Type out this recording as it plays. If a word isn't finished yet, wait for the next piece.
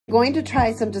Going to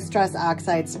try some Distress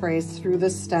Oxide sprays through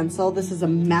this stencil. This is a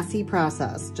messy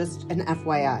process, just an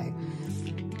FYI.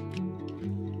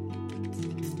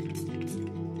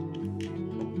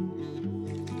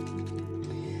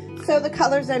 So the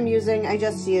colors I'm using, I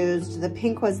just used, the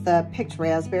pink was the Picked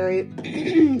Raspberry,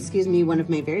 excuse me, one of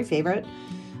my very favorite.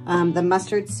 The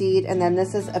Mustard Seed, and then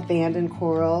this is Abandoned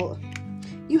Coral.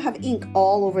 You have ink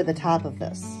all over the top of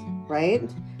this, right?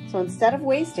 So instead of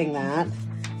wasting that,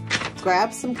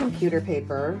 grab some computer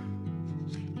paper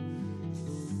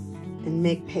and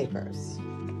make papers,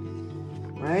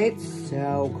 right?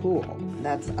 So cool.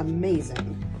 That's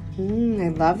amazing. I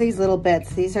love these little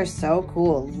bits. These are so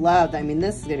cool. Love. I mean,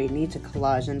 this is gonna be neat to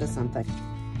collage into something.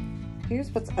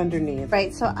 Here's what's underneath.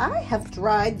 Right, so I have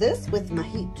dried this with my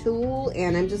heat tool,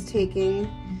 and I'm just taking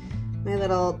my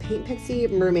little Paint Pixie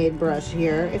mermaid brush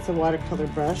here. It's a watercolor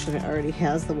brush, and it already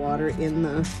has the water in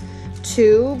the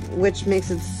tube, which makes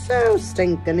it so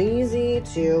stinking easy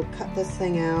to cut this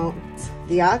thing out.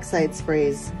 The oxide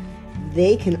sprays,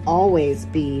 they can always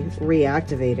be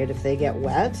reactivated if they get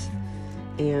wet,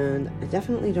 and I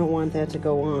definitely don't want that to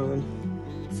go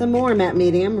on. Some more matte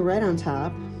medium right on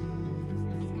top.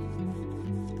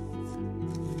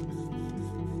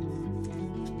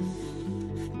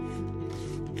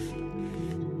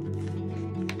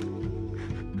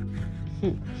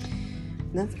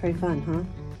 That's pretty fun, huh?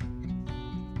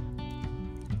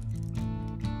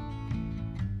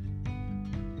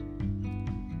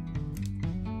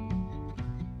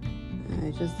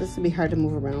 This would be hard to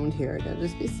move around here. I gotta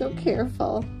just be so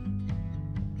careful.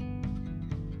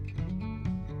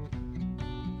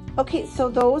 Okay, so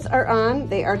those are on.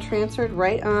 They are transferred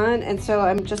right on. And so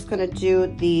I'm just gonna do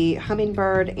the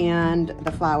hummingbird and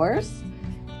the flowers.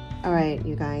 All right,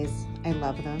 you guys, I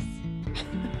love this.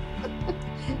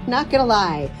 Not gonna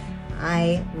lie,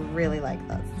 I really like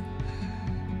this.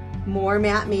 More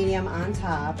matte medium on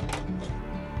top.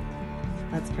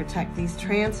 Let's protect these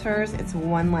transfers. It's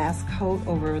one last coat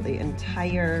over the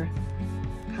entire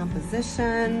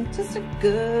composition. Just a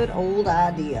good old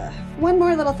idea. One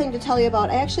more little thing to tell you about.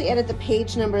 I actually added the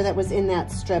page number that was in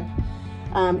that strip.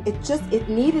 It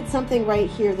needed something right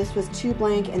here. This was too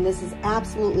blank, and this is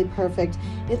absolutely perfect.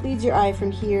 It leads your eye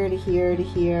from here to here to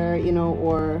here, you know,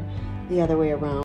 or the other way around.